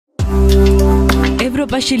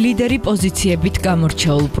ევროპაში ლიდერი პოზიციებით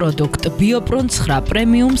გამორჩეულ პროდუქტ ბიოპრონ 9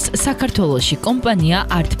 პრემიუმს საქართველოში კომპანია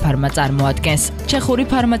არტფარმა წარმოადგენს. ჩეხური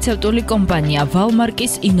ფარმაცევტული კომპანია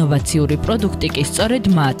ვალმარკის ინოვაციური პროდუქტი კი სწორედ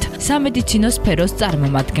მათ სამედიცინო სფეროს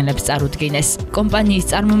წარმომადგენლებს წარუდგინეს. კომპანიის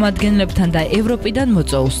წარმომადგენლებთან და ევროპიდან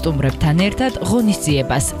მოწვეულ სტუმრებთან ერთად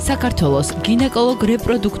ღონისძიებას საქართველოს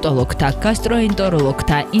გინეკოლოგ-რეპროდუქტოლოგთა,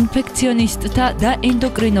 გასტროენტეროლოგთა, ინფექციონისტთა და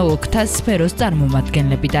ენდოკრინოლოგთა სფეროს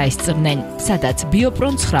წარმომადგენლები დაესწრნენ, სადაც ბიოპრონ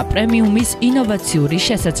 9 პრემიუმის ინოვაციური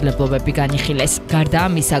შესაძლებლობები განიხილეს. გარდა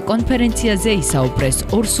ამისა, კონფერენციაზე ისაუბრეს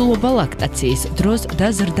ორსულობა ლაქტაციის დროს და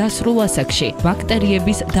ზრდასრულ ასაკში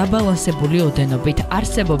ბაქტერიების დაბალანსებული ოდენობით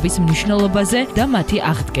არსებობის მნიშვნელობაზე და მათი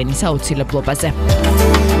აღდგენის აუცილებლობაზე.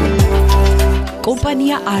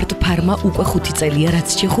 კომპანია არტფარმა უკვე 5 წელია, რაც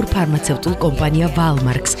ჩეხურ ფარმაცევტულ კომპანია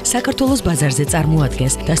ვალმარკს საქართველოს ბაზარზე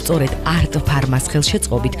წარმოადგენს და სწორედ არტფარმას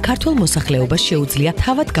ხელშეწყობით ქართულ მოსახლეობას შეუძლია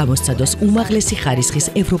თავად გამოსცადოს უმაღლესი ხარისხის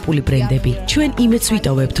ევროპული ბრენდები. ჩვენ იმედს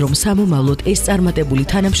ვიტოვებთ, რომ სამომავლოდ ეს წარმატებული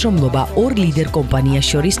თანამშრომლობა ორ ლიდერ კომპანიას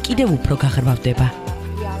შორის კიდევ უფრო გაღრმავდება.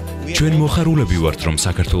 ჩვენ მოხარულები ვართ, რომ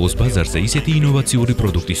საქართველოს ბაზარზე ისეთი ინოვაციური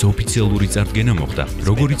პროდუქტის ოფიციალური წარდგენა მოხდა,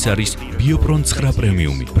 როგორიც არის ბიოპრონ 9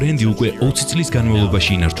 პრემიუმი. ბრენდი უკვე 20 წლის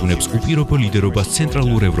განმავლობაში ინარჩუნებს უპირობო ლიდერობას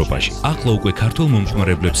ცენტრალურ ევროპაში. ახლა უკვე ქართულ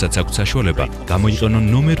მომხმარებლებსაც აქვთ საშუალება გამოიყენონ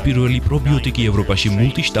ნომერ პირველი პრობიოტიკი ევროპაში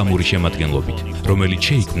მულტიშტამური შემადგენლობით, რომელიც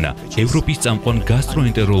შეიქმნა ევროპის წამყვან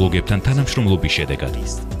გასტროენტეროლოგებთან თანამშრომლობის შედეგად.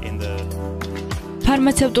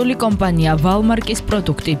 ფარმაცევტული კომპანია ვალმარკის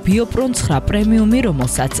პროდუქტი ბიოპრონ 9 პრემიუმი,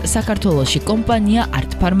 რომელსაც საქართველოში კომპანია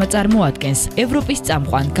არტფარმა წარმოადგენს, ევროპის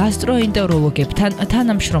წამყვან გასტროენტეროლოგებთან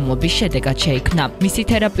თანამშრომლობის შედეგად შეიქმნა. მისი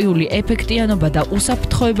თერაპიული ეფექტიანობა და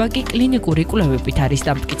უსაფრთხოება კი კლინიკური კვლევებით არის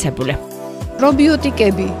დამტკიცებული.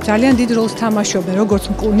 პრობიოტიკები ძალიან დიდ როლს თამაშობენ როგორც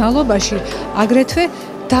მკურნალობაში, აგრეთვე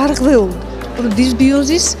დარღვეულ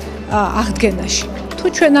დისბიოზის აღდგენაში. თუ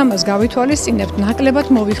ჩვენ ამას გავითვალისწინებთ, ნაკლებად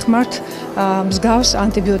მოვიხმართ მსგავს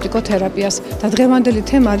ანტიბიოტიკოთერაპიას და დღევანდელი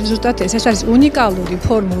თემა არის ზუსტად ეს. ეს არის უნიკალური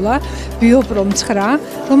ფორმულა ბიოპრონ 9,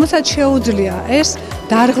 რომელსაც შეუძლია ეს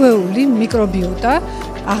დარღვეული მიკრობიოტა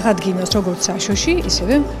აღადგინოს როგორც საშოში,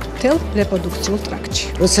 ისევე მთელ რეპროდუქციულ ტრაქტში.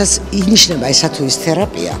 როდესაც ინიშნება ესა თუ ის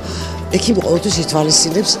თერაპია, ექიმი ყოველთვის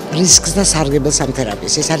ითვალისწინებს რისკს და სარგებელს ამ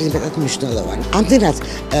თერაპიის. ეს არის მეტად მნიშვნელოვანი. ამდენად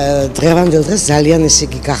დღევანდელ დღეს ძალიან ესე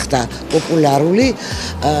იგი გახდა პოპულარული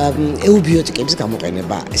ეუბიოტიკების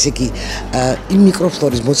გამოყენება. ესე იგი იმ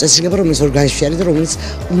მიკროფლორის მოწესრიგება, რომელიც ორგანიზმში არის და რომელიც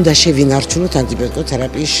უნდა შევინარჩუნოთ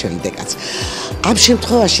ანტიბიოტიკოთერაპიის შემდეგაც. ამ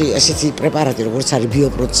შემთხვევაში ესეთი პრეპარატი, როგორც არის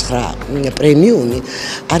ბიოპრონ 9 პრემიუმი,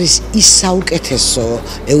 არის ის საუკეთესო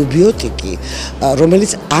ეუბიოტიკი,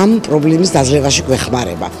 რომელიც ამ პრობლემის დაძლევაში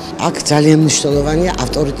გვეხმარება. აქ ძალიან მნიშვნელოვანია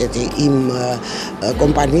ავტორიტეტი იმ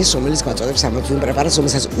კომპანიის, რომელიც გვაწოდებს ამ პრეპარატს,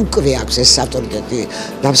 რომელსაც უკვე აქვს ეს ავტორიტეტი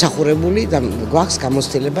დამსახურებული და გვაქვს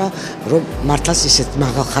გამოცდილება, რომ მართლაც ისეთ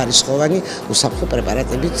მაღალხარისხოვანი უსაფრთხო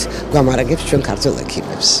პრეპარატებით გვამარაგებს ჩვენ ქართველ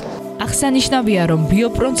ექიმებს. აღსანიშნავია, რომ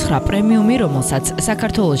ბიოპრონ 9 პრემიუმი, რომელსაც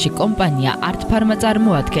საქართველოში კომპანია არტფარმა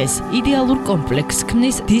წარმოადგენს, იდეალურ კომპლექსს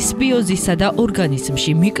ქმნის დისბიოზისა და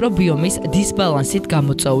ორგანიზმში მიკრობიომის დისბალანსით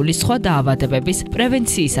გამოწვეული სხვა დაავადებების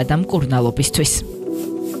პრევენციისა და მკურნალობისთვის.